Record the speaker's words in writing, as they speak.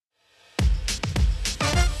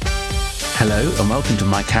Hello and welcome to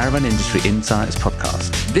my Caravan Industry Insights podcast.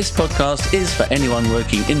 This podcast is for anyone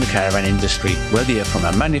working in the caravan industry, whether you're from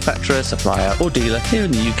a manufacturer, supplier or dealer here in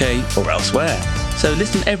the UK or elsewhere. So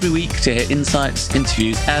listen every week to hear insights,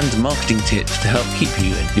 interviews and marketing tips to help keep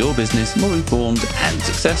you and your business more informed and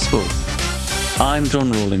successful. I'm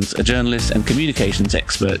John Rawlings, a journalist and communications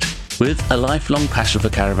expert with a lifelong passion for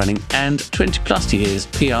caravanning and 20 plus years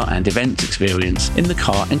PR and events experience in the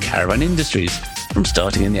car and caravan industries. From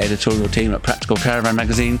starting in the editorial team at Practical Caravan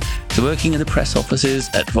magazine to working in the press offices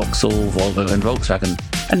at Vauxhall, Volvo and Volkswagen,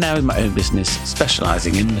 and now in my own business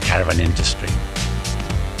specialising in the caravan industry.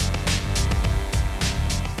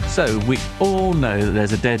 So we all know that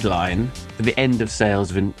there's a deadline for the end of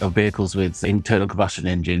sales of vehicles with internal combustion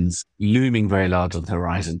engines looming very large on the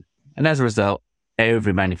horizon. And as a result,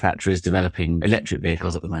 every manufacturer is developing electric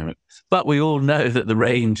vehicles at the moment. But we all know that the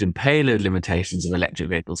range and payload limitations of electric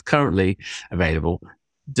vehicles currently available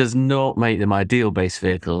does not make them ideal base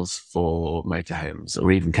vehicles for motorhomes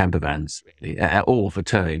or even camper vans, really, or for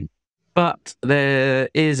towing. But there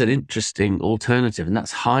is an interesting alternative, and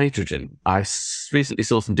that's hydrogen. I recently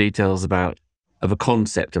saw some details of a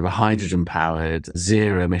concept of a hydrogen-powered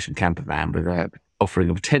zero-emission camper van with offering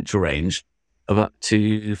a potential range of up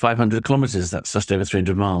to 500 kilometres. That's just over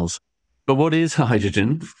 300 miles. But what is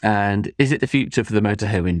hydrogen, and is it the future for the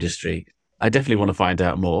motorhome industry? I definitely want to find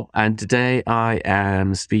out more. And today I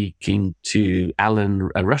am speaking to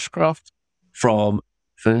Allan Rushforth from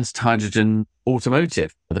First Hydrogen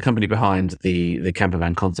Automotive, the company behind the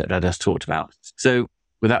campervan concept I just talked about. So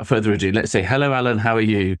without further ado, let's say hello, Allan. How are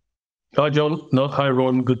you? Hi, John. Hi,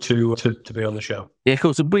 Ron. Good to be on the show. Yeah,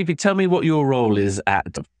 cool. So briefly, tell me what your role is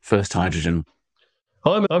at First Hydrogen.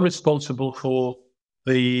 I'm responsible for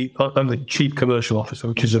I'm the Chief Commercial Officer,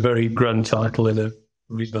 which is a very grand title in a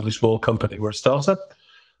reasonably small company. We're a startup.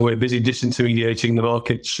 We're busy disintermediating the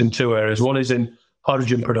markets in two areas. One is in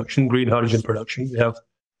hydrogen production, green hydrogen production. We have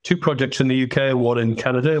two projects in the UK and one in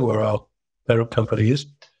Canada, where our parent company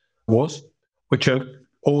was, which are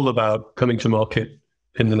all about coming to market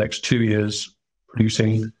in the next 2 years,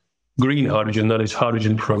 producing green hydrogen, that is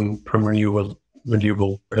hydrogen from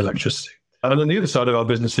renewable electricity. And on the other side of our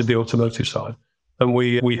business is the automotive side. And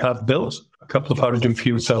we have built a couple of hydrogen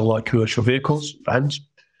fuel cell-like commercial vehicles, vans,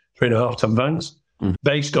 3.5-ton vans,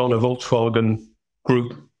 based on a Volkswagen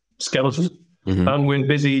Group skeleton. Mm-hmm. And we're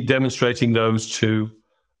busy demonstrating those to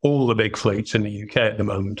all the big fleets in the UK at the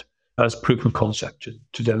moment as proof of concept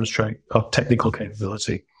to demonstrate our technical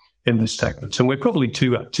capability in this segment. And we're probably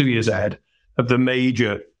two years ahead of the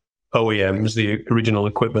major OEMs, the original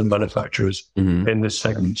equipment manufacturers in this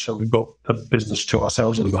segment. So we've got a business to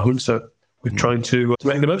ourselves at the moment. So we're trying to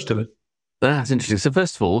make the most of it. That's interesting. So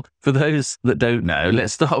first of all, for those that don't know,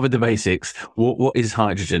 let's start with the basics. What is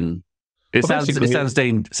hydrogen? Sounds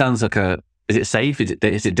like is it safe?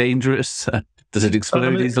 Is it dangerous? Does it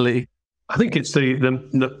explode easily? I think it's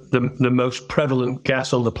the most prevalent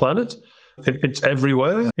gas on the planet. It's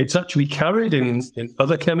everywhere. It's actually carried in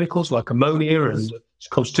other chemicals like ammonia, and it's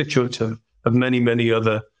constituent of many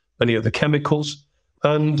other chemicals.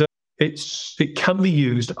 And it can be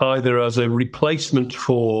used either as a replacement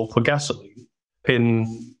for gasoline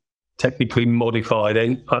in technically modified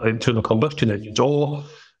internal combustion engines, or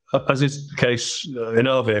as is the case in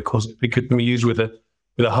our vehicles, it could be used with a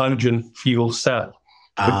hydrogen fuel cell,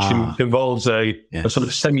 which involves a sort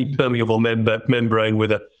of semi-permeable membrane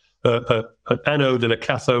with an anode and a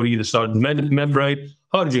cathode either side of the membrane.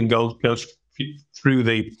 Hydrogen goes through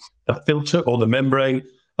the filter or the membrane,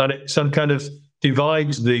 and it some kind of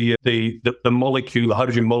divides the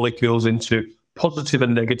hydrogen molecules into positive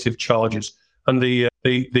and negative charges, and the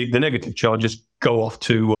negative charges go off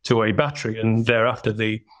to a battery, and thereafter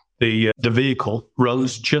the vehicle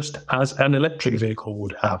runs just as an electric vehicle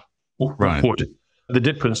would have. Right. The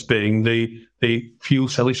difference being the fuel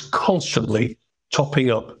cell is constantly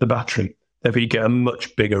topping up the battery, therefore you get a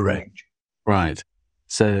much bigger range. Right.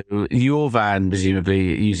 So your van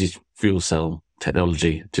presumably uses fuel cell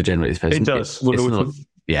technology to generate this person. It does.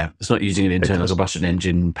 It's not using an internal combustion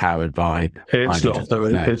engine powered by hydrogen.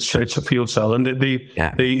 It's a fuel cell, and the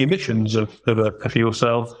emissions of a fuel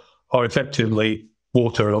cell are effectively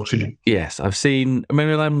water and oxygen. Yes, I've seen. I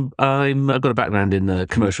mean, I've got a background in the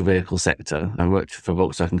commercial vehicle sector. I worked for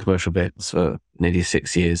Volkswagen commercial vehicles for nearly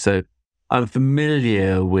 6 years, so I'm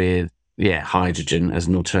familiar with hydrogen as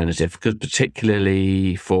an alternative, because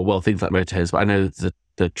particularly for things like motorhomes, but I know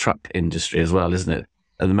the truck industry as well, isn't it?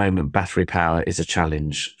 At the moment, battery power is a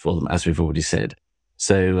challenge for them, as we've already said.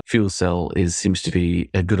 So fuel cell seems to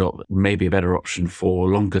be a good, maybe a better option for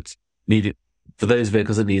those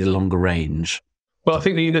vehicles that need a longer range. Well, I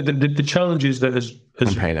think the challenge is that as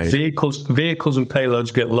vehicles and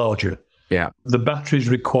payloads get larger, the batteries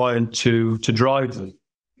required to drive them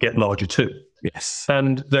get larger too. Yes.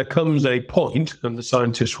 And there comes a point, and the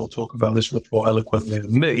scientists will talk about this much more eloquently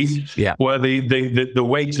than me, where the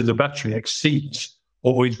weight of the battery exceeds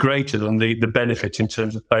or is greater than the benefit in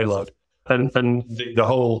terms of payload. And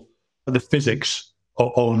the physics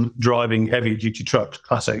on driving heavy duty trucks,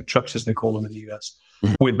 Class 8 trucks as they call them in the US,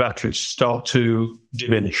 with batteries start to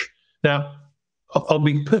diminish. Now, I'll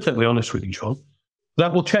be perfectly honest with you, John,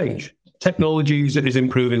 that will change. Technology is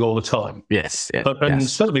improving all the time. Yes. And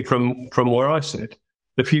certainly from where I sit,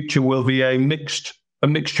 the future will be a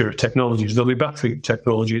mixture of technologies. There'll be battery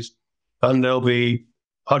technologies, and there'll be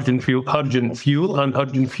hydrogen fuel and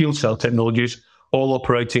hydrogen fuel cell technologies all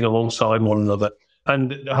operating alongside one another.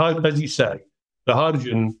 And as you say, the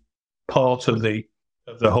hydrogen part of the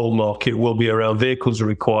whole market will be around vehicles that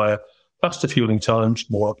require faster fueling times,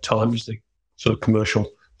 more uptime, as the sort of commercial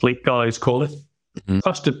fleet guys call it.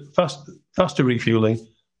 Faster refueling,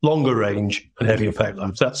 longer range, and heavier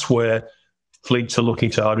payloads. That's where fleets are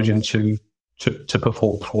looking to hydrogen to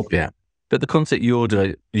perform for. Yeah, but the concept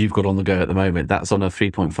you've got on the go at the moment, that's on a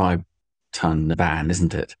 3.5 ton van,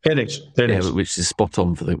 isn't it? It is. Which is spot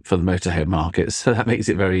on for the motorhome market. So that makes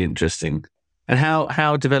it very interesting. And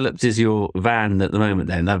how developed is your van at the moment?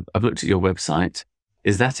 Then I've looked at your website.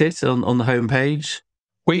 Is that it on the homepage?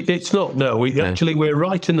 It's not. No, we're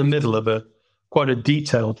right in the middle of quite a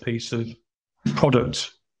detailed piece of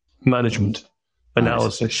product management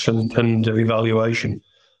analysis and evaluation.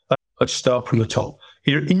 Let's start from the top.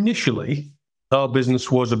 Here, initially, our business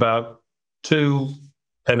was about 2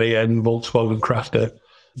 MAN Volkswagen Crafter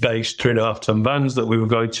based 3.5 ton vans that we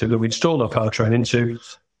installed our powertrain into,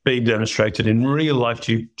 being demonstrated in real life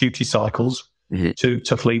duty cycles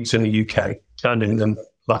to fleets in the UK and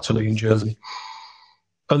latterly in Germany.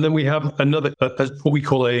 And then we have another, what we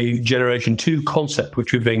call a Generation 2 concept,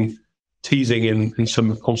 which we've been teasing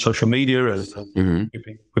on social media, and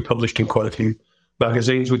we published in quite a few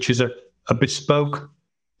magazines, which is a bespoke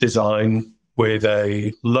design with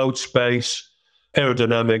a load space,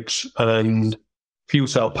 aerodynamics, and fuel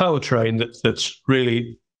cell powertrain that's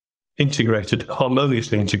really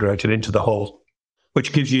harmoniously integrated into the whole,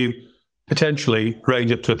 which gives you potentially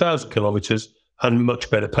range up to 1,000 kilometers and much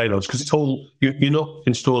better payloads, because it's all, you're not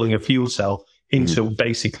installing a fuel cell into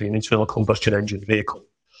basically an internal combustion engine vehicle.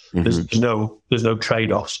 There's no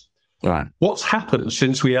trade-offs. Right. What's happened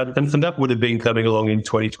since we had, and that would have been coming along in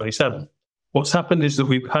 2027. What's happened is that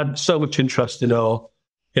we've had so much interest in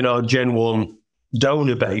our Gen 1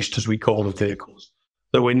 donor-based, as we call the vehicles,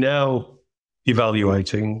 that we're now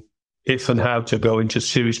evaluating if and how to go into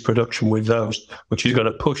series production with those, which is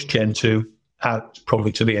going to push Gen 2 out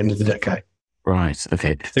probably to the end of the decade. Right.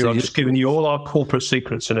 Okay. So I'm just giving you all our corporate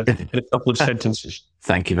secrets in a couple of sentences.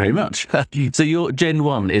 Thank you very much. So your Gen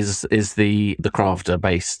 1 is the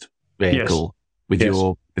crafter-based vehicle with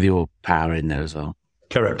your power in there as well.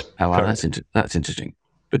 Correct. Oh, wow, Correct. that's interesting.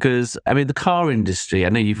 Because I mean, the car industry. I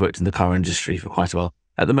know you've worked in the car industry for quite a while.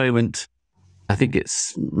 At the moment, I think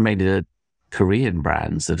it's mainly the Korean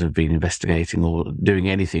brands that have been investigating or doing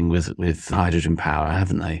anything with hydrogen power,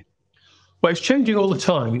 haven't they? Well, it's changing all the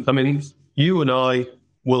time. I mean, you and I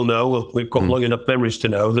will know, we've got long enough memories to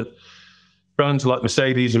know that brands like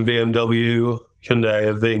Mercedes and BMW, Hyundai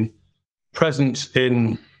have been present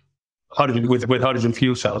in hydrogen with hydrogen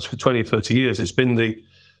fuel cells for 20 or 30 years. It's been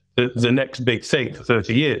the next big thing for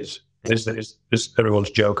 30 years. Is everyone's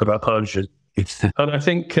joke about hydrogen. And I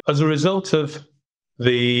think as a result of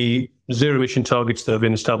the zero emission targets that have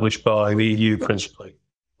been established by the EU principally,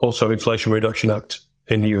 also Inflation Reduction Act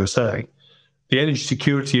in the USA, the energy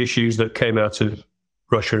security issues that came out of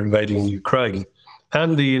Russia invading Ukraine,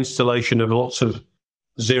 and the installation of lots of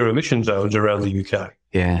zero emission zones around the UK.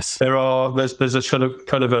 Yes, there's a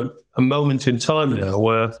kind of a moment in time now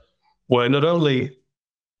where not only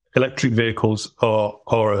electric vehicles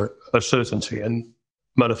are a certainty, and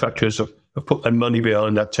manufacturers have put their money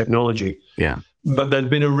behind that technology. Yeah, but there's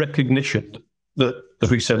been a recognition that,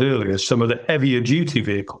 as we said earlier, some of the heavier duty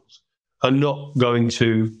vehicles are not going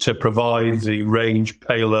to provide the range,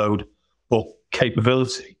 payload, or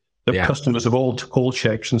capability that customers of all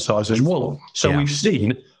shapes and sizes want. So we've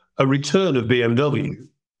seen a return of BMW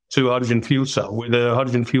to hydrogen fuel cell with a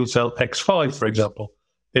hydrogen fuel cell X5, for example,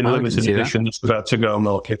 in limited edition that's about to go on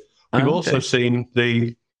market. We've also seen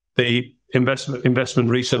the investment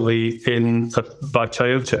recently by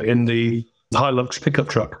Toyota in the Hilux pickup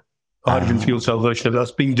truck, hydrogen fuel cell version of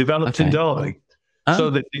that's being developed in Derby.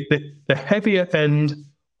 So that the heavier end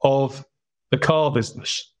of the car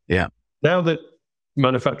business. Yeah. Now that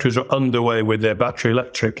manufacturers are underway with their battery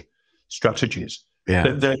electric strategies.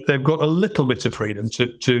 Yeah. They've got a little bit of freedom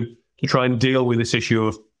to try and deal with this issue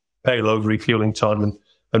of payload, refueling time,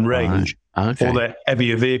 and range for their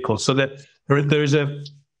heavier vehicles. So there is a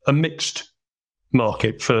mixed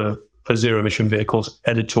market for zero emission vehicles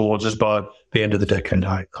headed towards us by the end of the decade,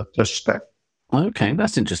 I suspect. Okay,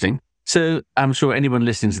 that's interesting. So I'm sure anyone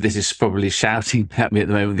listening to this is probably shouting at me at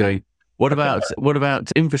the moment going, what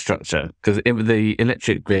about infrastructure? Because the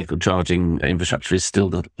electric vehicle charging infrastructure is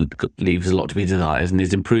still leaves a lot to be desired and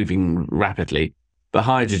is improving rapidly. But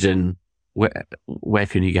hydrogen, where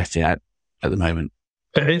can you get it at the moment?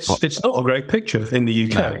 It's not a great picture in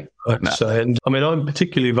the UK, I'd say. And I mean, I'm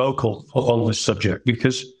particularly vocal on this subject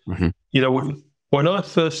because, when I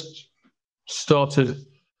first started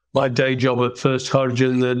my day job at First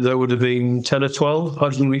Hydrogen, there would have been 10 or 12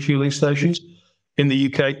 hydrogen refueling stations in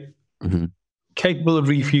the UK, capable of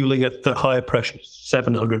refueling at the higher pressures,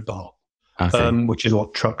 700 bar, which is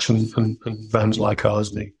what trucks and vans like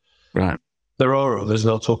ours need. Right. There are others,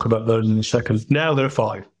 and I'll talk about those in a second. Now there are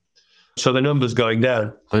 5. So the number's going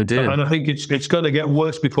down. Oh dear. And I think it's going to get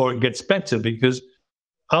worse before it gets better, because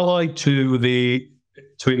allied to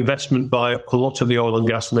investment by a lot of the oil and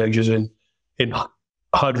gas majors in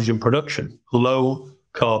hydrogen production, low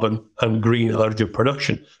carbon and green hydrogen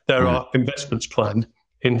production, there are investments planned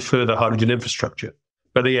in further hydrogen infrastructure,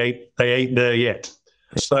 but they ain't there yet.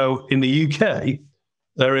 So in the UK,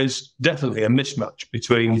 there is definitely a mismatch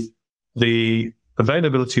between the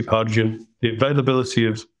availability of hydrogen, the availability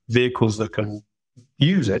of vehicles that can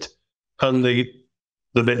use it, and the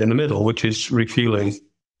bit in the middle, which is refueling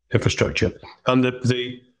infrastructure. And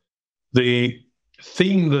the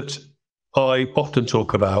theme that I often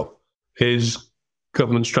talk about is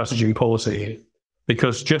government strategy and policy,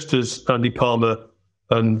 because just as Andy Palmer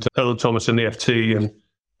and Ellen Thomas in the FT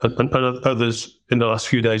and others in the last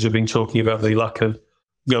few days have been talking about the lack of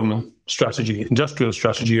government strategy, industrial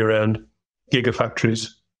strategy around gigafactories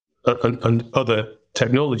and other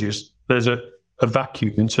technologies, there's a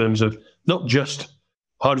vacuum in terms of not just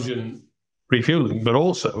hydrogen refueling, but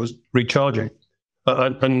also recharging.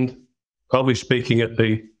 And I'll be speaking at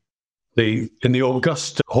in the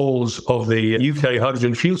august halls of the UK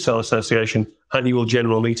Hydrogen Fuel Cell Association annual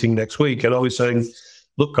general meeting next week. And I was saying,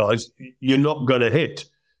 look, guys, you're not going to hit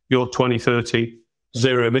your 2030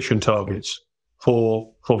 zero emission targets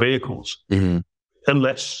for vehicles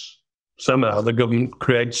unless somehow the government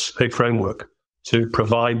creates a framework to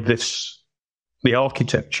provide the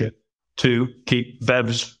architecture to keep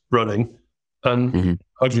BEVs running and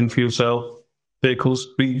hydrogen fuel cell vehicles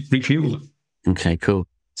refueled. Okay, cool.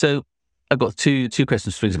 So I've got two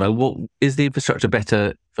questions for Isabel. What is the infrastructure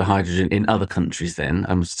better for hydrogen in other countries then?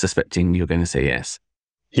 I'm suspecting you're going to say yes.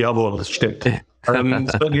 Jawohl, das stimmt.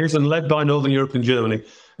 It's led by Northern Europe and Germany.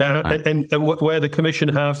 And where the Commission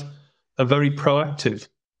have a very proactive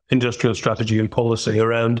industrial strategy and policy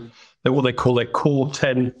around what they call their core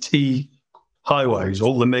 10T highways,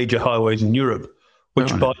 all the major highways in Europe, which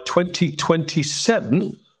by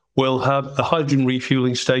 2027 will have a hydrogen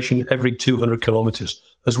refueling station every 200 kilometres,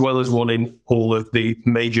 as well as one in all of the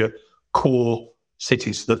major core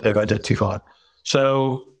cities that they've identified.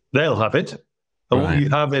 So they'll have it. And what you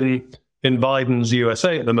have in Biden's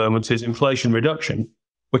USA at the moment is Inflation Reduction,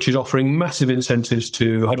 which is offering massive incentives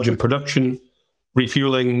to hydrogen production,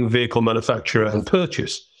 refueling, vehicle manufacture and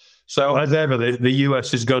purchase. So as ever, the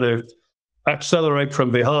US is going to accelerate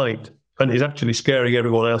from behind and is actually scaring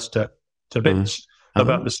everyone else to bits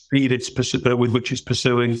about the speed with which it's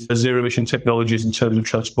pursuing zero-emission technologies in terms of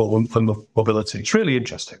transport and mobility. It's really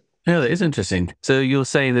interesting. Yeah, that is interesting. So you're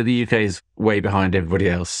saying that the UK is way behind everybody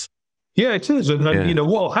else? Yeah, it is. And what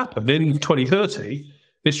will happen in 2030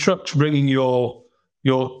 is trucks bringing your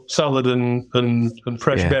salad and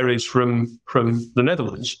fresh berries from the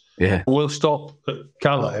Netherlands will stop at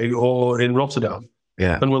Calais or in Rotterdam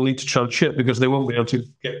and will need to tranship because they won't be able to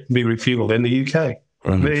be refueled in the UK.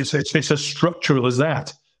 I mean, it's as structural as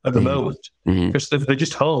that at the moment because there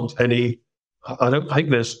just aren't any. I don't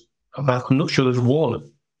think I'm not sure there's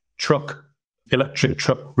one electric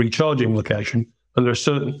truck recharging location, and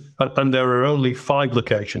there are only 5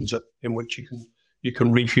 locations in which you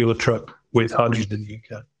can refuel a truck with hydrogen in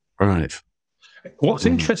the UK. Right. What's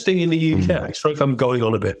interesting in the UK, sorry if I'm going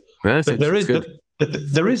on a bit, but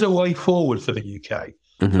there is a way forward for the UK.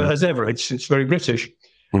 But as ever, it's very British.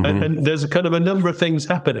 And there's a kind of a number of things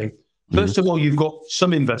happening. First of all, you've got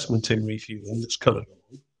some investment in refueling that's coming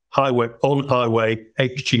on highway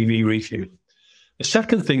HGV refueling. The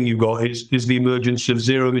second thing you've got is the emergence of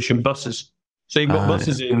zero-emission buses. So you've got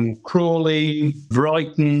buses in Crawley,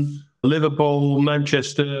 Brighton, Liverpool,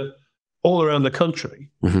 Manchester, all around the country.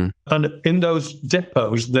 Mm-hmm. And in those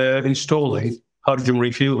depots, they're installing hydrogen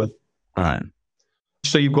refueling. Right.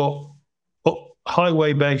 So you've got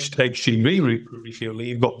highway-based HGV refueling,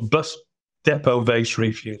 you've got bus depot-based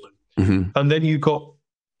refueling, and then you've got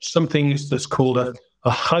something that's called a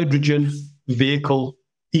hydrogen vehicle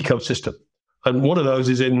ecosystem. And one of those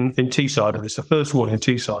is in Teesside, and it's the first one in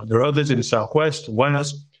Teesside. There are others in the southwest and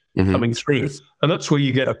Wales coming through. And that's where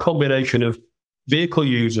you get a combination of vehicle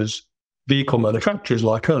users, vehicle manufacturers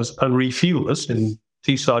like us, and refuelers. In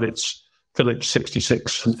Teesside, it's Phillips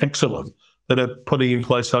 66 and Exelon that are putting in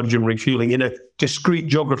place hydrogen refueling in a discrete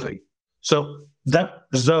geography. So that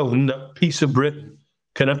zone, that piece of Britain,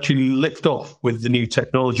 can actually lift off with the new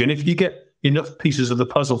technology. And if you get enough pieces of the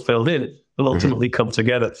puzzle filled in, they'll ultimately come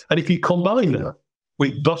together. And if you combine that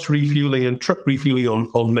with bus refueling and truck refueling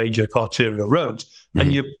on major arterial roads,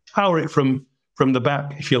 and you power it from the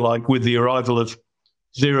back, if you like, with the arrival of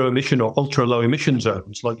zero emission or ultra low emission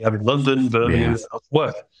zones like you have in London, Birmingham, and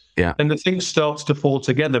elsewhere, and the thing starts to fall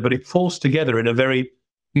together, but it falls together in a very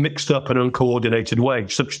mixed up and uncoordinated way,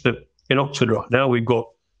 such that in Oxford right now we've got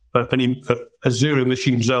a zero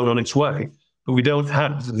emission zone on its way, but we don't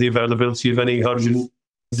have the availability of any hydrogen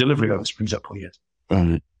delivery vans, for example, yet.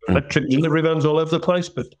 Electric delivery vans all over the place,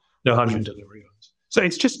 but no hydrogen delivery vans. So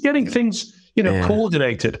it's just getting things,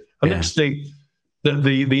 coordinated. And that's the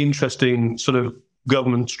interesting sort of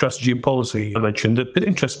government strategy and policy I mentioned, that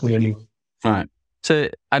interests me anyway. Right. So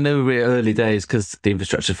I know we're early days because the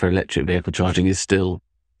infrastructure for electric vehicle charging is still,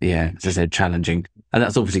 as I said, challenging. And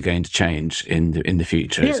that's obviously going to change in the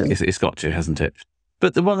future. Yeah. It's got to, hasn't it?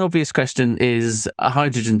 But the one obvious question is,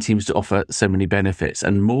 hydrogen seems to offer so many benefits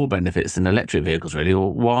and more benefits than electric vehicles, really.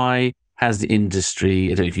 Or why has the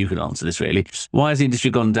industry, I don't know if you could answer this really, why has the industry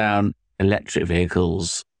gone down electric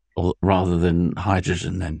vehicles rather than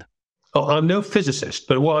hydrogen then? Oh, I'm no physicist,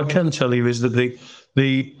 but what I can tell you is that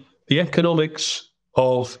the economics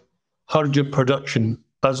of hydrogen production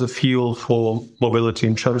as a fuel for mobility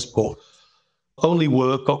and transport only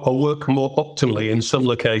work more optimally in some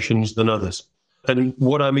locations than others. And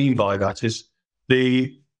what I mean by that is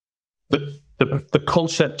the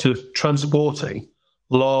concept of transporting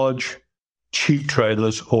large, cheap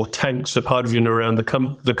trailers or tanks of hydrogen around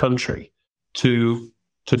the country to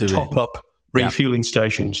top up refueling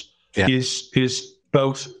stations is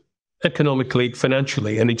both economically,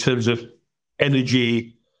 financially, and in terms of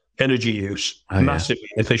energy use, massively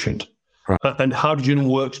inefficient. Right. And hydrogen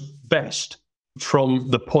works best from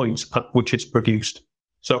the point at which it's produced.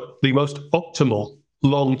 So the most optimal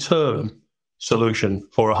long-term solution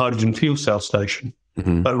for a hydrogen fuel cell station,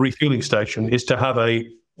 a refueling station, is to have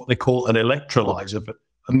what they call an electrolyzer, but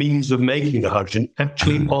a means of making the hydrogen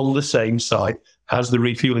actually on the same site as the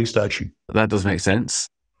refueling station. That does make sense.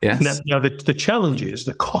 Yes. Now the challenge is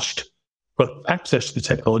the cost for access to the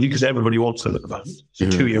technology, because everybody wants them at the moment. It's a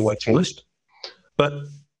 2-year waiting list. But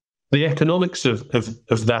the economics of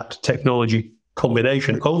that technology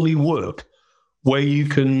combination only work where you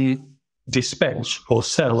can dispense or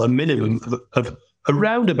sell a minimum of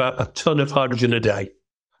around about a ton of hydrogen a day.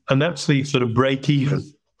 And that's the sort of break even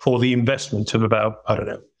for the investment of about, I don't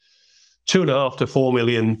know, £2.5 to £4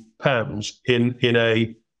 million in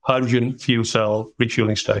a hydrogen fuel cell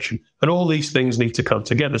refueling station. And all these things need to come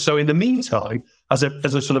together. So in the meantime, as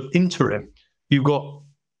a sort of interim, you've got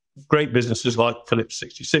great businesses like Phillips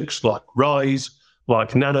 66, like Rise,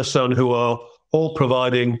 like Nanosun, who are all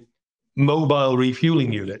providing mobile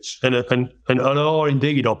refueling units and are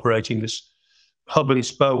indeed operating this hub and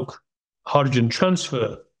spoke hydrogen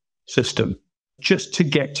transfer system just to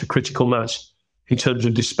get to critical mass in terms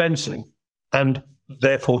of dispensing, and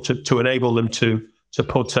therefore to enable them to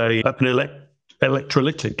put an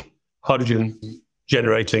electrolytic hydrogen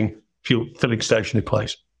generating fuel filling station in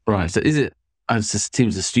place. Right. So is it, it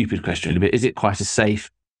seems a stupid question, but is it quite a safe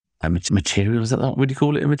material? Is that what would you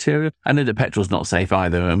call it, a material? I know that petrol's not safe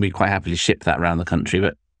either, and we quite happily ship that around the country,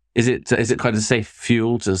 but is it quite a safe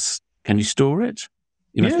fuel? Can you store it?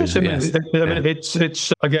 Yes.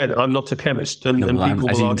 It's again, I'm not a chemist, and people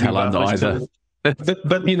as you will can tell, I'm not either.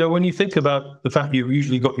 But when you think about the fact you've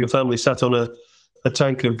usually got your family sat on a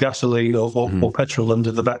tank of gasoline or petrol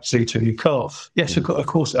under the back seat of your car, yes, of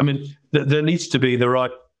course. I mean, there needs to be the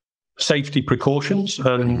right safety precautions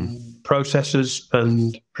and processes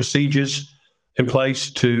and procedures in place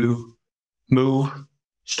to move,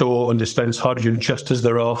 store and dispense hydrogen, just as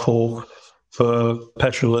there are for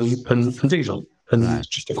petrol and diesel. And It's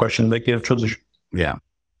just a question of making a transition. Yeah.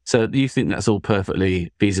 So you think that's all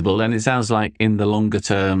perfectly feasible? And it sounds like in the longer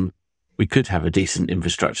term, we could have a decent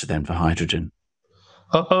infrastructure then for hydrogen.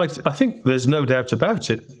 I think there's no doubt about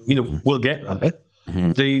it. We'll get there.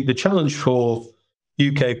 The challenge for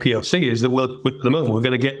UK PLC is that at the moment we're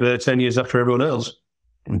going to get there 10 years after everyone else.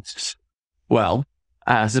 Well,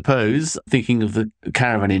 I suppose, thinking of the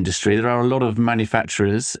caravan industry, there are a lot of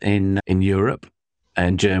manufacturers in Europe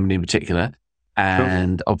and Germany in particular.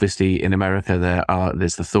 And obviously in America,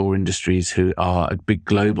 there's the Thor Industries, who are a big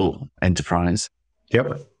global enterprise.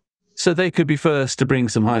 Yep. So they could be first to bring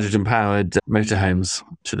some hydrogen-powered motorhomes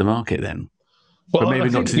to the market then. Well, but maybe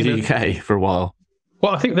not to the UK for a while.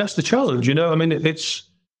 Well, I think that's the challenge, I mean,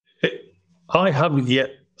 I haven't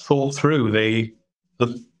yet thought through the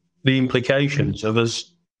implications of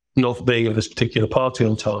us not being at this particular party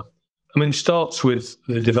on time. I mean, it starts with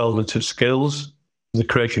the development of skills, the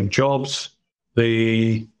creation of jobs,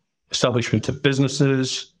 the establishment of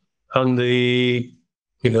businesses, and the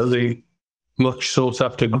much sought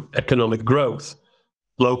after economic growth,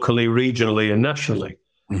 locally, regionally, and nationally,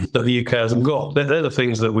 that the UK hasn't got. They're the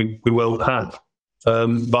things that we won't have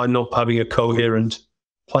by not having a coherent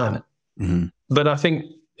plan. But I think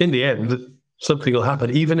in the end, something will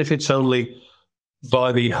happen, even if it's only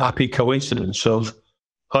by the happy coincidence of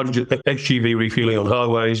hydrogen, HGV refueling on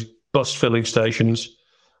highways, bus filling stations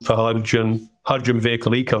for hydrogen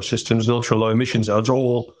vehicle ecosystems, and ultra-low emission zones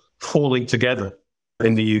all falling together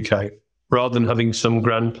in the UK, rather than having some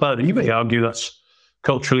grand plan. And you may argue that's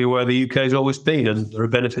culturally where the UK has always been, and there are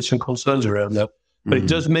benefits and concerns around that. But it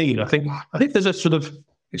does mean, I think there's a sort of,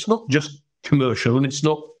 it's not just commercial, and it's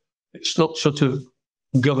not sort of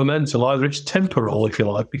governmental either. It's temporal, if you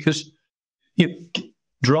like, because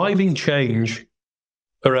driving change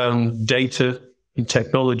around data and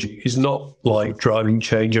technology is not like driving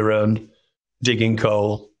change around digging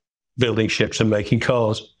coal, building ships, and making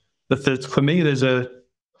cars. For me, there's a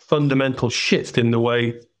fundamental shift in the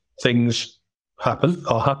way things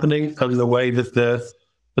are happening, and the way that the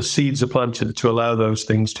seeds are planted to allow those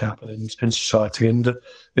things to happen in society. And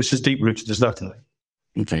it's as deep-rooted as that, I think.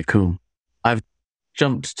 Okay, cool. I've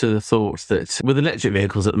jumped to the thought that with electric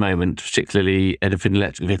vehicles at the moment, particularly anything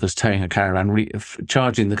electric vehicles towing a caravan,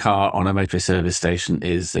 charging the car on a motorway service station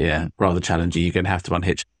is rather challenging. You're going to have to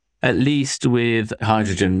unhitch. At least with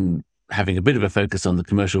hydrogen having a bit of a focus on the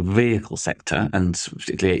commercial vehicle sector, and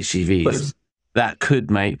particularly HGVs, that could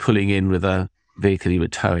make pulling in with a vehicle you were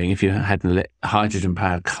towing, if you had a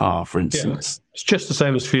hydrogen-powered car, for instance. Yeah, it's just the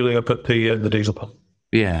same as fueling up at the diesel pump.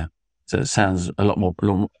 Yeah. So it sounds a lot more,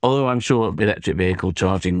 although I'm sure electric vehicle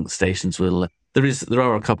charging stations will, there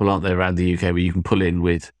are a couple, aren't there, around the UK where you can pull in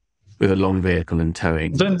with a long vehicle and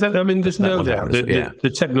towing. I mean, there's no doubt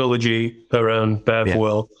the technology around BEV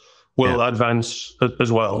will advance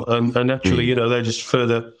as well. And actually, they're just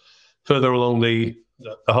further along the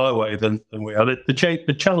highway than we are.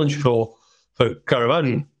 The challenge for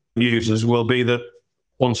caravan users will be that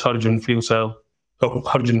once hydrogen filling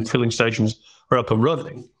stations are up and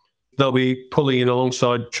running, they'll be pulling in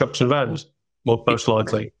alongside trucks and vans, most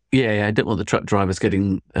likely. Yeah, I don't want the truck drivers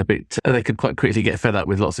getting a bit. They could quite quickly get fed up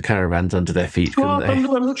with lots of caravans under their feet. Well, I'm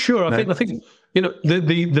not sure. I think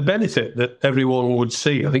the benefit that everyone would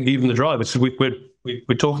see. I think even the drivers.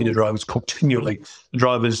 We're talking to drivers continually. The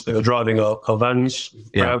drivers that are driving our vans.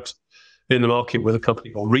 We're out in the market with a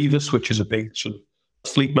company called Revis, which is a big sort of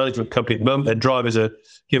fleet management company at the moment. Their drivers are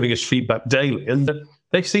giving us feedback daily, and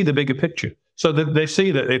they see the bigger picture. So they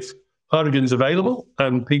see that if hydrogen's available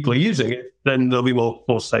and people are using it, then there'll be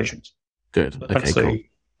more stations. Good. Okay, cool.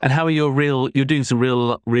 And how are you're doing some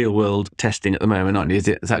real world testing at the moment, aren't you?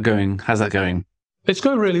 Is that going? How's that going? It's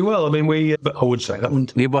going really well. I mean, I would say that one.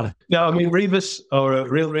 Yeah, I mean, Revis are a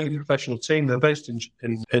really professional team. They're based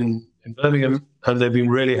in Birmingham, and they've been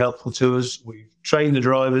really helpful to us. We've trained the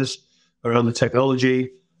drivers around the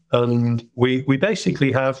technology, and we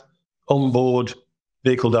basically have onboard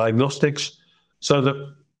vehicle diagnostics, so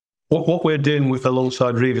that what we're doing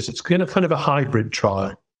alongside Revis, it's kind of a hybrid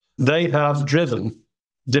trial. They have driven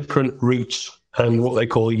different routes and what they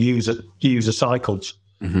call user cycles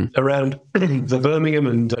around the Birmingham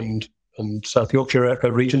and South Yorkshire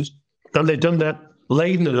regions. And they've done that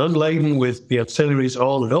laden and unladen with the ancillaries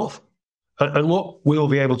on and off. And what we'll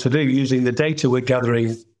be able to do using the data we're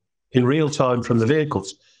gathering in real time from the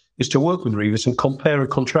vehicles is to work with Revis and compare and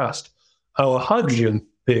contrast our hydrogen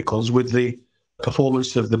vehicles with the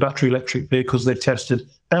performance of the battery electric vehicles they've tested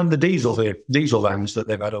and the diesel vans that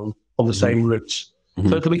they've had on the same routes.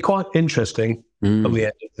 So it'll be quite interesting at the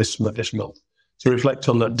end of this month to reflect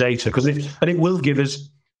on that data, it will give us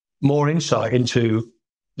more insight into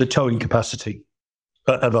the towing capacity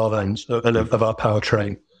of our vans and of our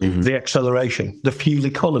powertrain, the acceleration, the fuel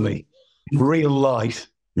economy, real life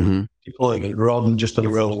deployment rather than just on a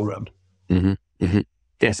roll around.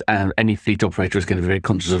 Yes, and any fleet operator is going to be very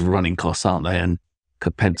conscious of running costs, aren't they? And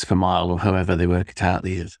pence per mile or however they work it out.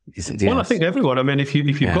 Well, I think everyone. I mean, if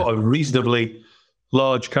you've got a reasonably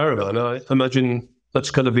large caravan, I imagine that's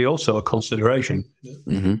going to be also a consideration.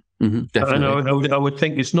 Definitely. And I would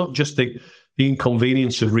think it's not just the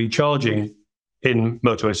inconvenience of recharging in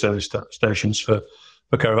motorway service stations for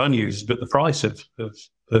caravan users, but the price of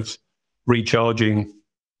recharging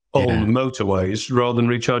on motorways rather than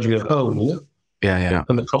recharging at home.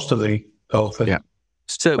 And the cost of the whole thing.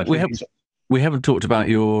 So we haven't talked about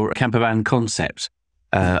your camper van concept.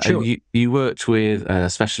 Sure. You worked with a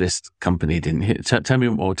specialist company, didn't you? Tell me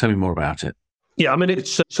more about it. Yeah, I mean,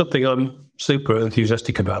 it's something I'm super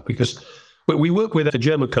enthusiastic about because we work with a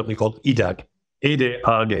German company called EDAG,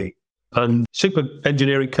 EDAG, and super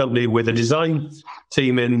engineering company with a design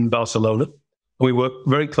team in Barcelona. We work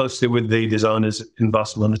very closely with the designers in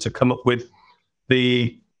Barcelona to come up with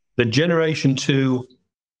the Generation 2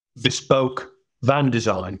 bespoke van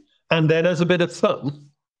design, and then as a bit of fun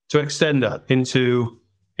to extend that into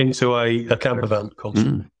a camper van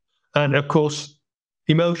concept. And of course,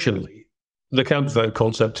 emotionally, the camper van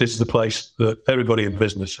concept is the place that everybody in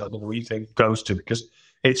business, I don't know what you think, goes to because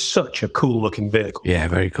it's such a cool looking vehicle. Yeah,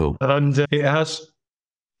 very cool. And it has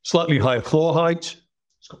slightly higher floor height.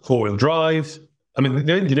 It's got 4-wheel drive. I mean,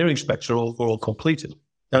 the engineering specs are all completed.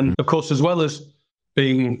 And of course, as well as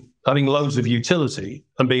having loads of utility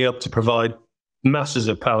and being able to provide masses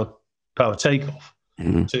of power takeoff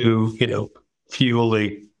to, fuel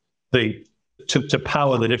to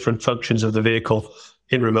power the different functions of the vehicle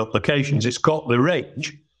in remote locations. It's got the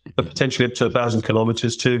range of potentially up to 1,000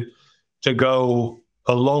 kilometers to go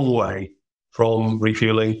a long way from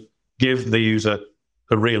refueling, give the user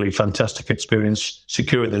a really fantastic experience,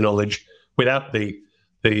 secure the knowledge without the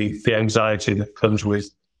anxiety that comes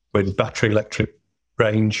with battery electric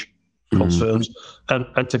range concerns,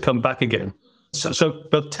 and to come back again. So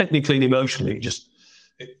both technically and emotionally,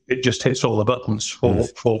 it just hits all the buttons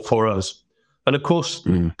for us. And of course,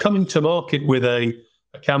 coming to market with a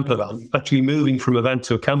camper van, actually moving from a van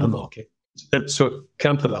to a camper market, so a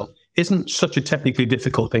camper van isn't such a technically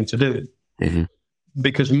difficult thing to do,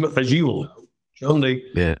 because as you all know, John, the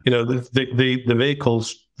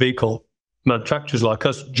vehicle manufacturers like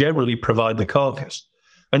us generally provide the carcass,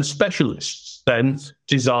 and specialists then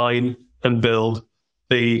design and build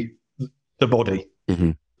the body.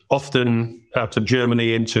 Often out of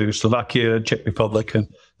Germany into Slovakia, Czech Republic, and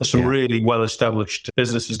there's some really well-established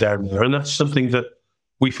businesses down there. And that's something that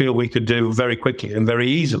we feel we could do very quickly and very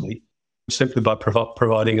easily, simply by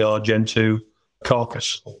providing our Gen 2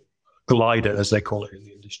 carcass, or glider, as they call it in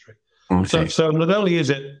the industry. Okay. So not only is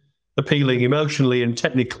it appealing emotionally and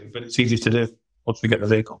technically, but it's easy to do once we get the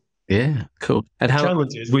vehicle. Yeah, cool. And the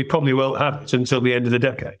challenge is we probably won't have it until the end of the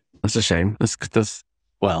decade. That's a shame.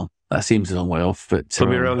 That seems a long way off, but it'll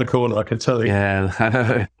be around the corner, I can tell you. Yeah, I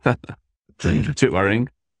know. It's a bit worrying.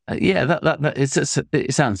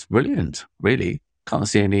 It sounds brilliant. Really, can't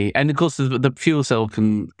see any. And of course, the fuel cell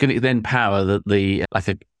can it then power like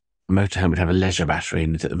a motorhome would have a leisure battery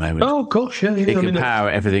in it at the moment. Oh gosh, yeah. It can power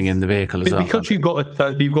everything in the vehicle as well. Because you've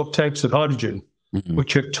got tanks of hydrogen,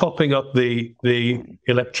 which are topping up the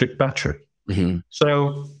electric battery.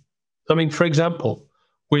 So, I mean, for example,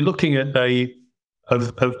 we're looking at a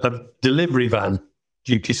delivery van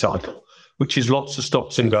duty cycle, which is lots of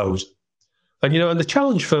stops and goes. And, and the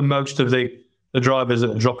challenge for most of the drivers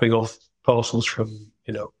that are dropping off parcels from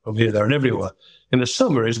here, there and everywhere in the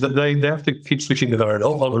summer is that they have to keep switching the van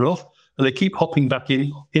on and off, and they keep hopping back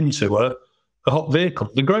into a hot vehicle.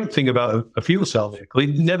 The great thing about a fuel cell vehicle,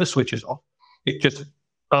 it never switches off. It just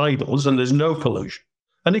idles and there's no pollution.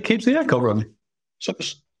 And it keeps the aircon running. So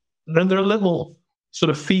then there are little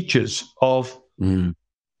sort of features of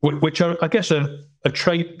which are, I guess, a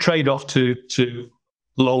trade-off to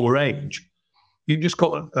long range. You've just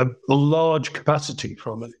got a large capacity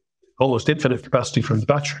from it, almost infinite capacity from the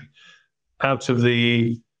battery out of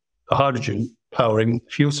the hydrogen powering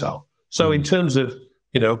fuel cell. So in terms of,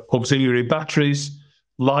 auxiliary batteries,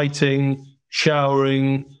 lighting,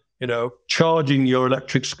 showering, charging your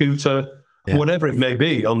electric scooter, whatever it may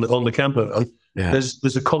be on the camper van,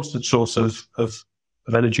 there's a constant source of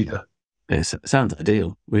energy there. It sounds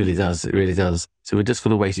ideal. Really does. It really does. So we're just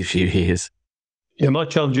going to wait a few years. Yeah, my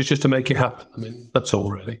challenge is just to make it happen. I mean, that's all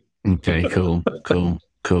really. Okay, cool.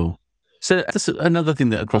 So that's another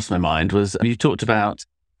thing that crossed my mind was you talked about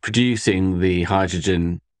producing the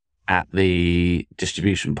hydrogen at the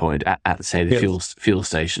distribution point, at say, the fuel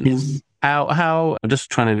station. Yes. How, I'm just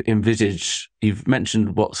trying to envisage, you've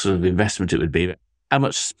mentioned what sort of investment it would be, but how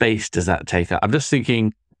much space does that take up? I'm just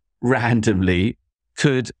thinking randomly,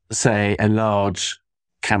 could, say, a large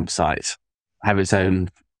campsite have its own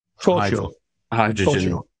For sure.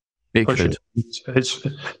 hydrogen. It could.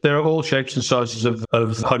 There are all shapes and sizes of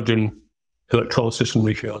hydrogen electrolysis and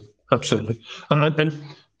refueling. Absolutely. And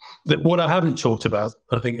what I haven't talked about,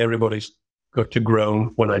 I think everybody's got to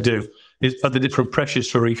groan when I do, are the different pressures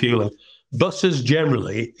for refueling. Buses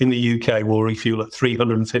generally in the UK will refuel at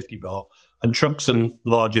 350 bar, and trucks and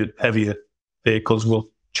larger, heavier vehicles will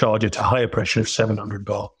charge at a higher pressure of 700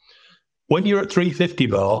 bar. When you're at 350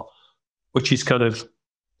 bar, which is kind of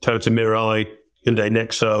Toyota Mirai, Hyundai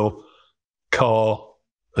Nexo, car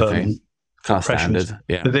standard,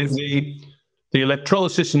 yeah. The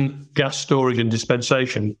electrolysis and gas storage and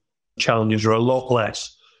dispensation challenges are a lot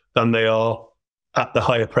less than they are at the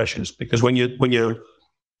higher pressures, because when you're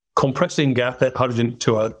compressing hydrogen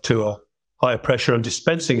to a higher pressure and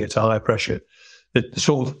dispensing it to higher pressure, the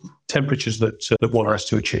sort of temperatures that one has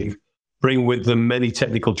to achieve bring with them many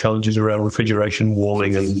technical challenges around refrigeration,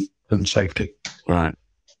 warming, and safety. Right.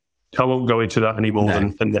 I won't go into that any more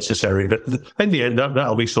than necessary, but in the end,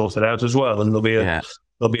 that'll be sorted out as well, and there'll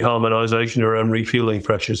be harmonisation around refueling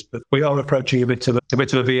pressures. But we are approaching a bit of a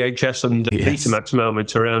VHS and Betamax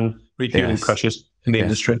moment around refueling pressures in the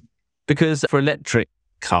industry. Because for electric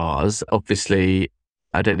cars, obviously,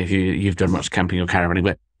 I don't know if you've done much camping or caravanning,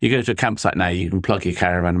 but you go to a campsite now, you can plug your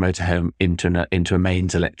caravan motorhome into a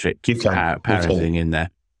mains electric power thing in there.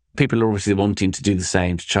 People are obviously wanting to do the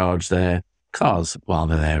same to charge their cars while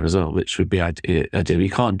they're there as well, which would be ideal. You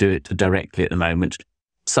can't do it directly at the moment.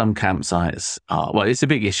 Some campsites are, well, it's a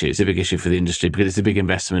big issue. It's a big issue for the industry because it's a big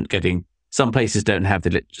investment some places don't have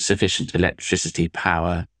the sufficient electricity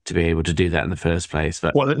power to be able to do that in the first place.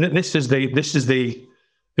 But this is the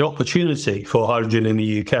opportunity for hydrogen in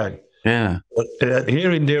the UK. Yeah.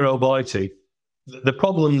 Here in dear old Blighty, the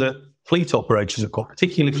problem that fleet operators have got,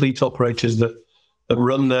 particularly fleet operators that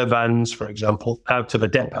run their vans, for example, out of a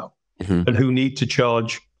depot, and who need to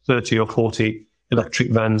charge 30 or 40 electric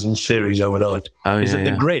vans in series overnight,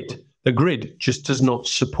 the grid just does not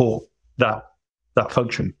support that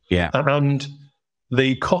function. Yeah. And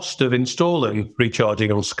the cost of installing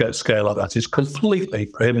recharging on scale like that is completely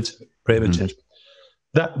prohibitive.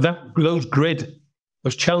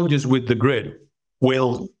 Those challenges with the grid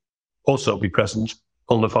will also be present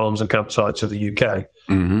on the farms and campsites of the UK.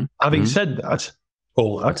 Having said that,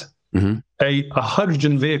 a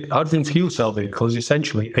hydrogen fuel cell vehicle is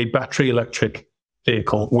essentially a battery electric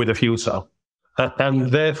vehicle with a fuel cell,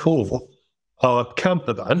 and therefore our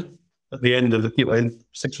camper van at the end of in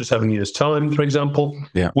 6 or 7 years' time, for example,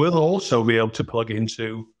 will also be able to plug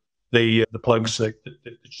into the plugs, the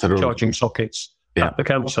charging sockets at the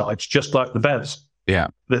campsites, just like the BEVs. Yeah.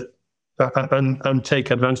 And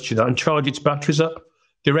take advantage of that and charge its batteries up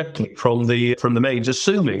directly from the mains,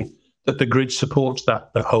 assuming that the grid supports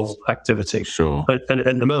the whole activity. Sure. And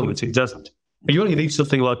at the moment, it doesn't. You only need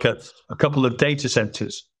something like a couple of data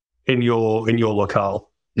centers in your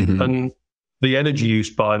locale, and the energy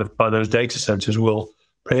used by those data centers will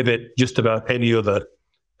prohibit just about any other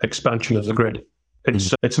expansion of the grid.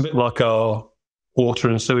 It's a bit like our water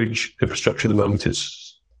and sewage infrastructure at the moment.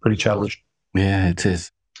 It's pretty challenged. Yeah, it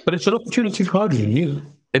is. But it's an opportunity for hydrogen.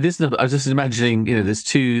 It is. I was just imagining, there's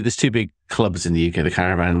two big clubs in the UK: the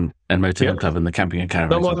Caravan and Motorhome Club, and the Camping and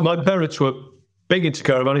Caravan. No, my parents were big into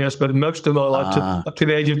caravanning. I spent most of my life up to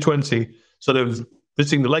the age of 20, sort of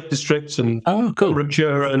visiting the Lake Districts and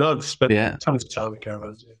Rupture, and I've spent tons of time in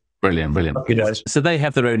caravans. Yeah. Brilliant. So they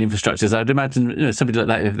have their own infrastructures. I'd imagine somebody like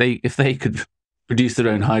that, if they could produce their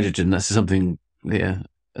own hydrogen, that's something. Yeah,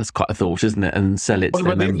 that's quite a thought, isn't it? And sell it to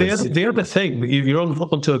their members. The other thing, you're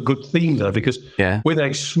onto a good theme there, because with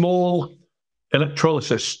a small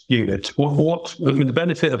electrolysis unit, the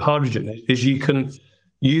benefit of hydrogen is you can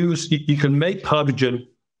make hydrogen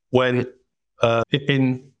when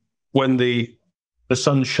the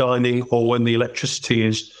sun's shining or when the electricity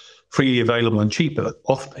is freely available and cheaper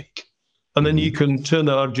off peak, and then you can turn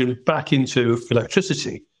the hydrogen back into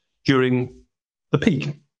electricity during the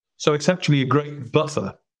peak. So it's actually a great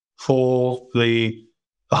buffer for the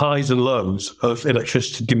highs and lows of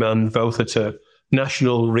electricity demand, both at a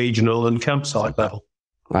national, regional, and campsite level.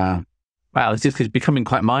 Wow, it's becoming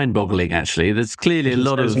quite mind-boggling, actually. There's clearly a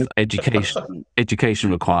lot of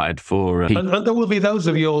education required for people. And there will be those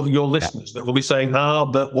of your listeners that will be saying,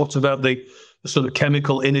 but what about the sort of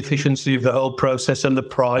chemical inefficiency of the whole process and the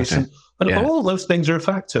price? And all those things are a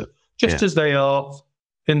factor, just as they are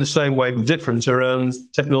in the same way the difference around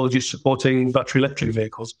technology supporting battery electric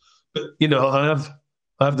vehicles. But, I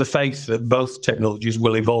have the faith that both technologies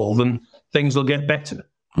will evolve and things will get better.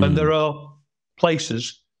 And there are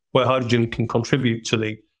places where hydrogen can contribute to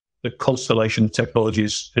the constellation of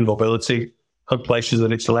technologies in mobility, and places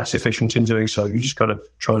that it's less efficient in doing so. You just got to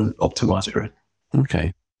try and optimize it.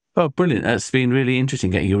 Okay. Oh, brilliant. That's been really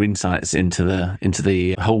interesting getting your insights into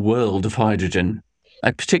the whole world of hydrogen,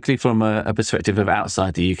 particularly from a perspective of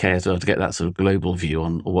outside the UK as well, to get that sort of global view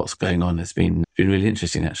on what's going on. It's been really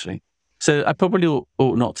interesting, actually. So I probably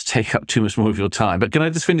ought not to take up too much more of your time, but can I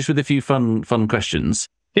just finish with a few fun questions?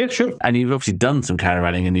 Yeah, sure. And you've obviously done some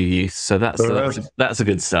caravanning in your youth, so that's a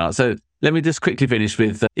good start. So let me just quickly finish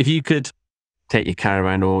with, if you could take your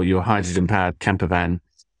caravan or your hydrogen-powered camper van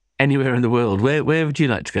anywhere in the world, where would you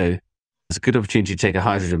like to go? It's a good opportunity to take a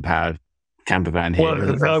hydrogen-powered camper van here.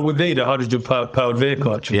 Well, I would need a hydrogen-powered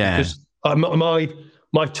vehicle, actually, because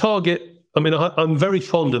my target, I mean, I'm very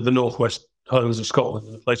fond of the northwest Highlands of Scotland,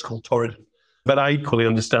 in a place called Torridon, but I equally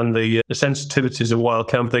understand the sensitivities of wild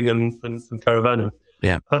camping and caravanning.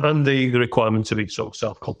 Yeah, and the requirement to be sort of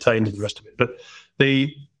self-contained and the rest of it. But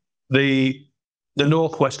the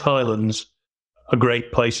Northwest Highlands are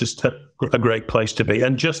great places to be.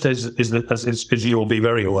 And just as you will be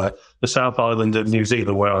very aware, the South Island of New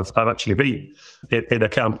Zealand, where I've actually been in a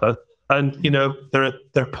camper, and there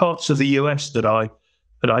are parts of the US that I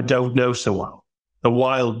don't know so well, the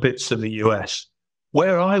wild bits of the US,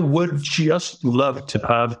 where I would just love to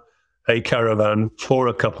have a caravan for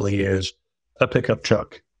a couple of years, a pickup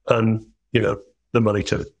truck, and the money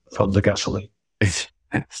to fund the gasoline.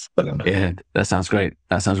 Yeah, that sounds great.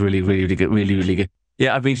 That sounds really, really good. Really, really good.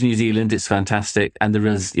 Yeah, I've been to New Zealand. It's fantastic, and there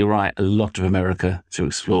is, you're right, a lot of America to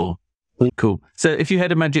explore. Cool. So, if you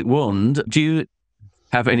had a magic wand, do you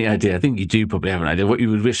have any idea? I think you do probably have an idea what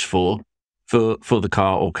you would wish for the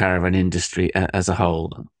car or caravan industry as a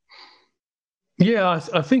whole. Yeah,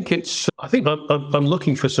 I think I'm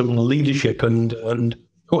looking for some leadership and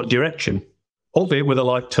direction, albeit with a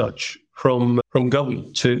light touch from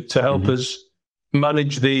government to help us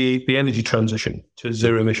manage the energy transition to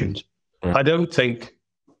zero emissions. Right. I don't think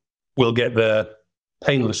we'll get there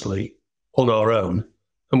painlessly on our own,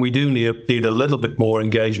 and we do need a little bit more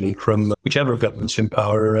engagement from whichever government's in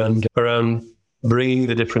power around bringing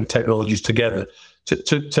the different technologies together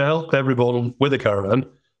to help everyone with a caravan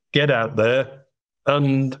get out there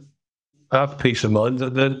and have peace of mind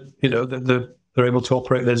that they're able to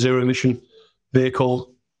operate their zero emission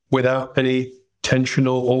vehicle without any tension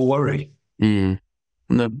or worry.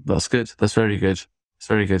 No, that's good. That's very good. It's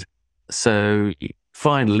very good. So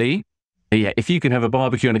finally, if you can have a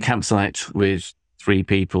barbecue on a campsite with 3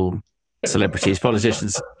 people, celebrities,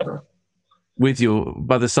 politicians,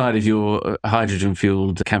 by the side of your hydrogen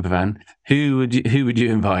fueled camper van, who would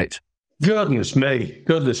you invite? Goodness me.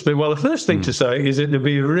 Well, the first thing to say is it'd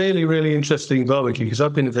be a really, really interesting barbecue, because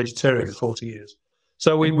I've been a vegetarian for 40 years.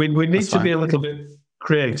 So we need to be a little bit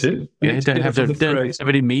creative. Yeah, don't have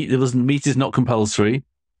any meat. Meat is not compulsory.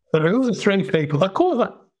 But who are the 3 people? I call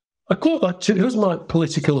that who's my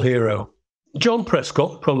political hero? John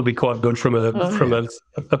Prescott, probably be quite good from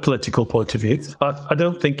a political point of view. I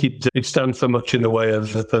don't think he'd stand for much in the way of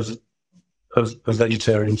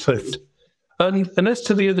vegetarian food. And as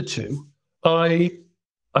to the other 2, I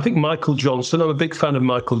think Michael Johnson. I'm a big fan of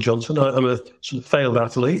Michael Johnson. I'm a sort of failed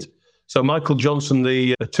athlete. So Michael Johnson,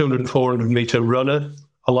 the 200 and 400 meter runner,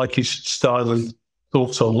 I like his style and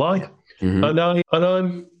thoughts on life. And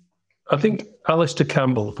I think Alistair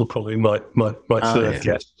Campbell will probably my third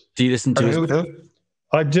guest. Do you listen to him?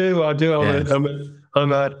 I do. I'm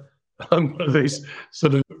one of these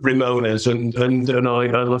sort of Ramonas, and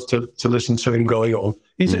I love to listen to him going on.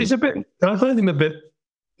 He's a bit. I find him a bit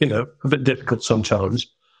difficult sometimes.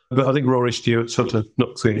 But I think Rory Stewart sort of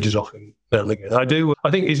knocks the edges off him now and again.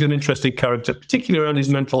 I think he's an interesting character, particularly around his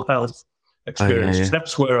mental health experiences.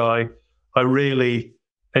 That's where I really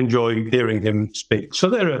enjoy hearing him speak. So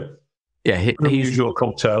they're an unusual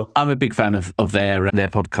cocktail. I'm a big fan of their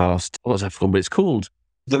podcast. What's that called? But it's called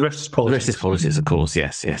The Rest is Politics. The Rest is Politics, of course.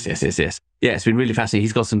 Yes. Yeah, it's been really fascinating.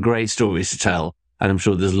 He's got some great stories to tell. And I'm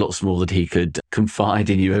sure there's lots more that he could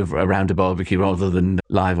confide in you around a barbecue rather than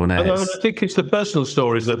live on air. I think it's the personal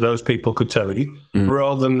stories that those people could tell you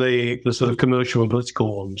rather than the sort of commercial and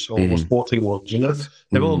political ones or sporting ones.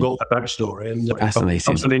 They've all got a backstory, and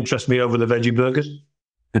fascinating. That's what interests me over the veggie burgers.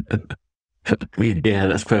 Yeah,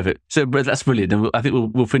 that's perfect. So, but that's brilliant. And I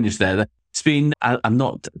think we'll finish there. It's been, I'm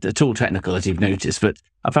not at all technical, as you've noticed, but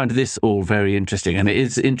I found this all very interesting. And it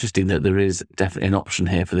is interesting that there is definitely an option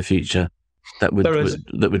here for the future that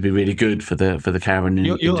would be really good for the caravan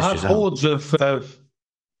industry. You'll have hordes of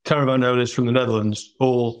caravan owners from the Netherlands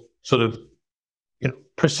all sort of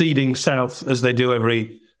proceeding south as they do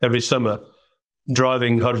every summer,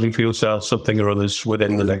 driving hydrogen fuel cells, something or others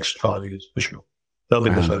within the next 5 years for sure. They'll be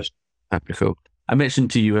the first. That'd be cool. I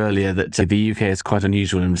mentioned to you earlier that the UK is quite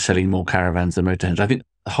unusual in selling more caravans than motorhomes. I think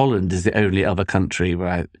Holland is the only other country where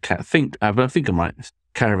I think I'm right.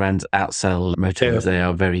 Caravans outsell motorhomes. They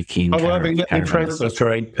are very keen. I've been in France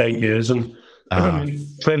for 8 years, and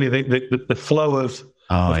clearly the flow of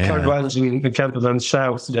caravans and camper vans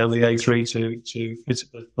south down the A3 to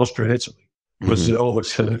Austria and Italy was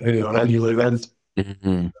always an annual event.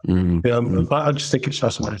 I just think it's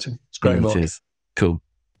fascinating. It's great. It is. Cool.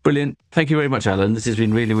 Brilliant. Thank you very much, Alan. This has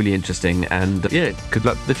been really, really interesting. And good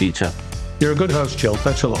luck for the future. You're a good host, Jill.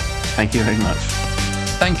 Thanks a lot. Thank you very much.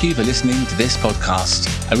 Thank you for listening to this podcast.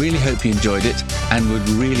 I really hope you enjoyed it and would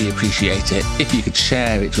really appreciate it if you could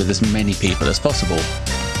share it with as many people as possible.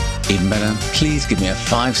 Even better, please give me a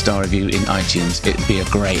 5-star review in iTunes. It would be a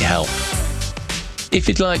great help. If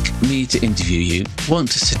you'd like me to interview you,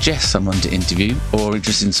 want to suggest someone to interview, or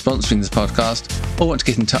interested in sponsoring this podcast, or want to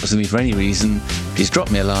get in touch with me for any reason, please drop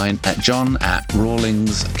me a line at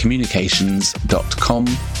john@rawlingscommunications.com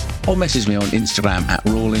or message me on Instagram at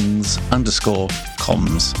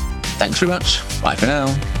rawlings_comms. Thanks very much. Bye for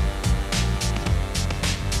now.